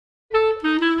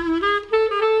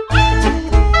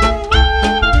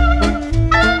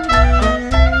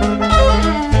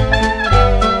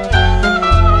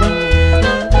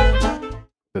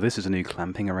this is a new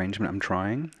clamping arrangement I'm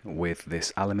trying with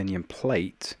this aluminium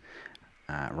plate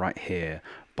right here,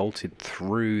 bolted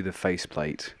through the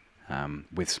faceplate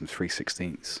with some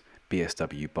 3/16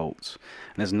 BSW bolts.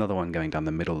 And there's another one going down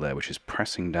the middle there, which is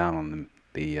pressing down on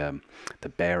the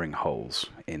bearing holes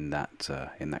in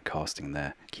that casting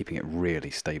there, keeping it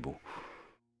really stable.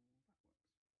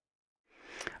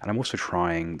 And I'm also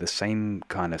trying the same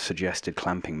kind of suggested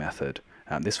clamping method.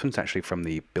 This one's actually from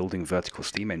the Building Vertical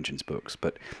Steam Engines books,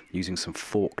 but using some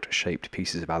forked shaped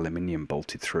pieces of aluminium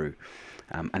bolted through.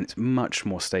 And it's much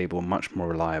more stable, much more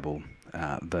reliable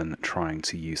than trying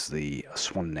to use the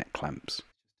swan neck clamps.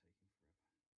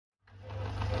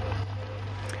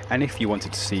 And if you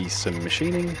wanted to see some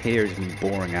machining, here is me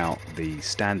boring out the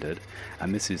standard,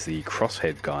 and this is the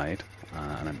crosshead guide,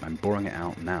 and I'm boring it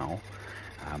out now.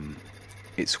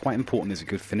 It's quite important there's a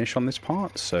good finish on this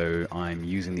part, so I'm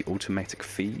using the automatic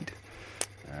feed,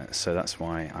 so that's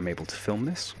why I'm able to film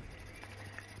this.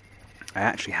 I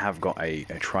actually have got a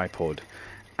tripod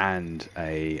and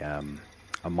a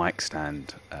mic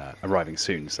stand arriving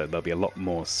soon, so there'll be a lot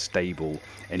more stable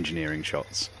engineering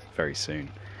shots very soon.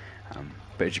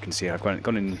 But as you can see, I've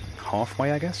gone in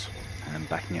halfway, I guess, and I'm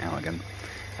backing it out again.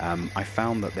 I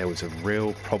found that there was a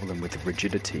real problem with the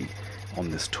rigidity on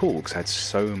this tool because I had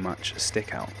so much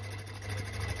stick out.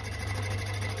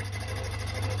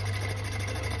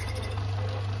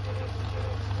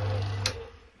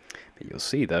 But you'll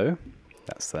see though,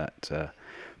 that's that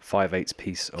 5/8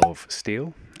 piece of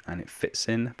steel, and it fits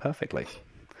in perfectly.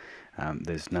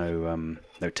 There's no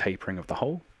tapering of the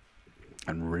hole.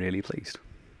 I'm really pleased.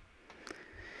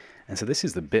 And so this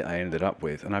is the bit I ended up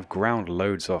with, and I've ground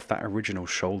loads off. That original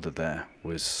shoulder there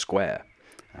was square,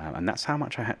 and that's how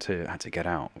much I had to get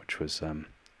out, which was a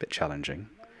bit challenging.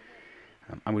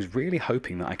 I was really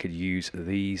hoping that I could use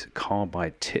these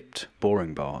carbide tipped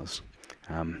boring bars,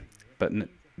 but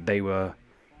the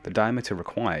diameter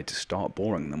required to start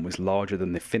boring them was larger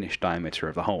than the finished diameter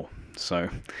of the hole. So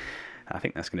I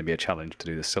think that's going to be a challenge to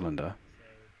do the cylinder.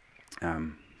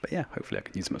 But yeah, hopefully I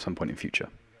can use them at some point in future.